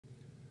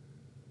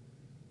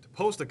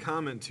post a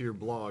comment to your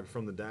blog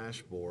from the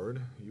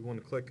dashboard, you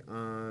want to click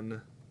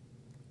on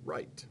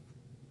Write,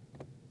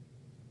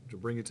 which will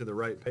bring you to the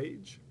right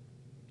page.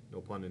 No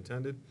pun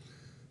intended.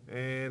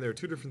 And there are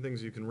two different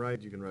things you can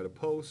write. You can write a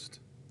post,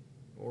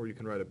 or you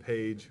can write a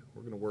page.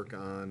 We're going to work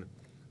on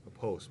a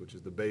post, which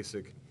is the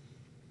basic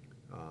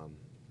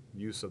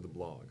use of the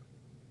blog.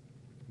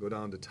 Go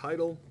down to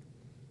title,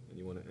 and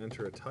you want to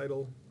enter a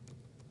title.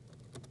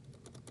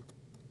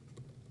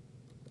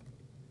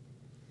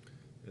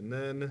 And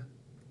then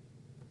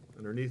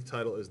underneath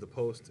title is the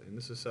post, and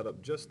this is set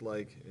up just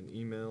like an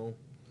email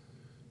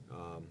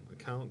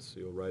account, so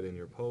you'll write in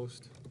your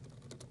post.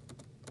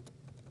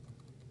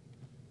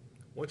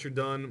 Once you're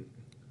done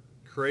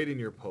creating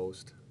your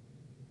post,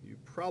 you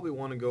probably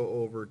want to go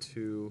over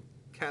to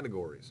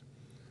categories,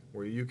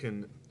 where you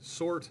can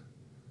sort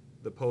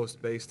the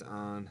post based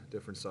on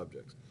different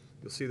subjects.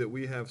 You'll see that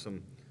we have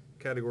some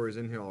categories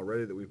in here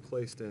already that we've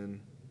placed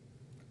in,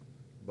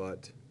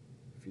 but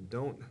if you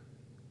don't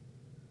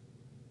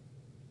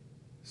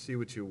see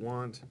what you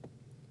want,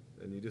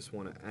 then you just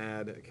want to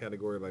add a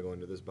category by going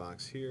to this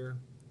box here,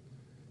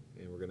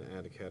 and we're going to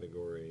add a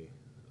category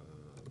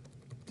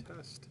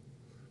test,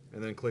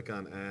 and then click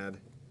on add,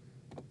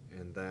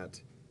 and that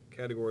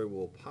category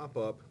will pop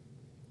up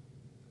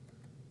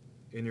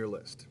in your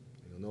list.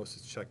 You'll notice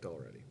it's checked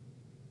already.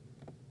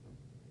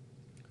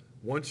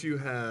 Once you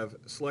have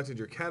selected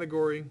your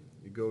category,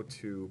 you go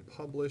to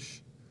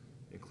publish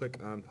and click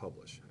on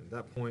publish. At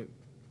that point,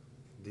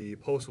 the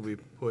post will be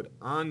put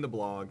on the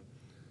blog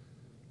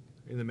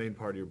in the main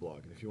part of your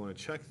blog. And if you want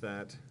to check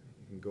that,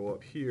 you can go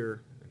up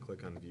here and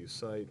click on view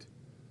site,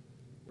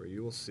 where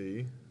you will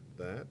see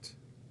that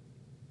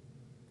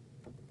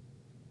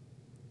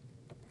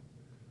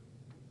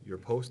your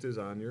post is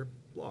on your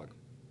blog.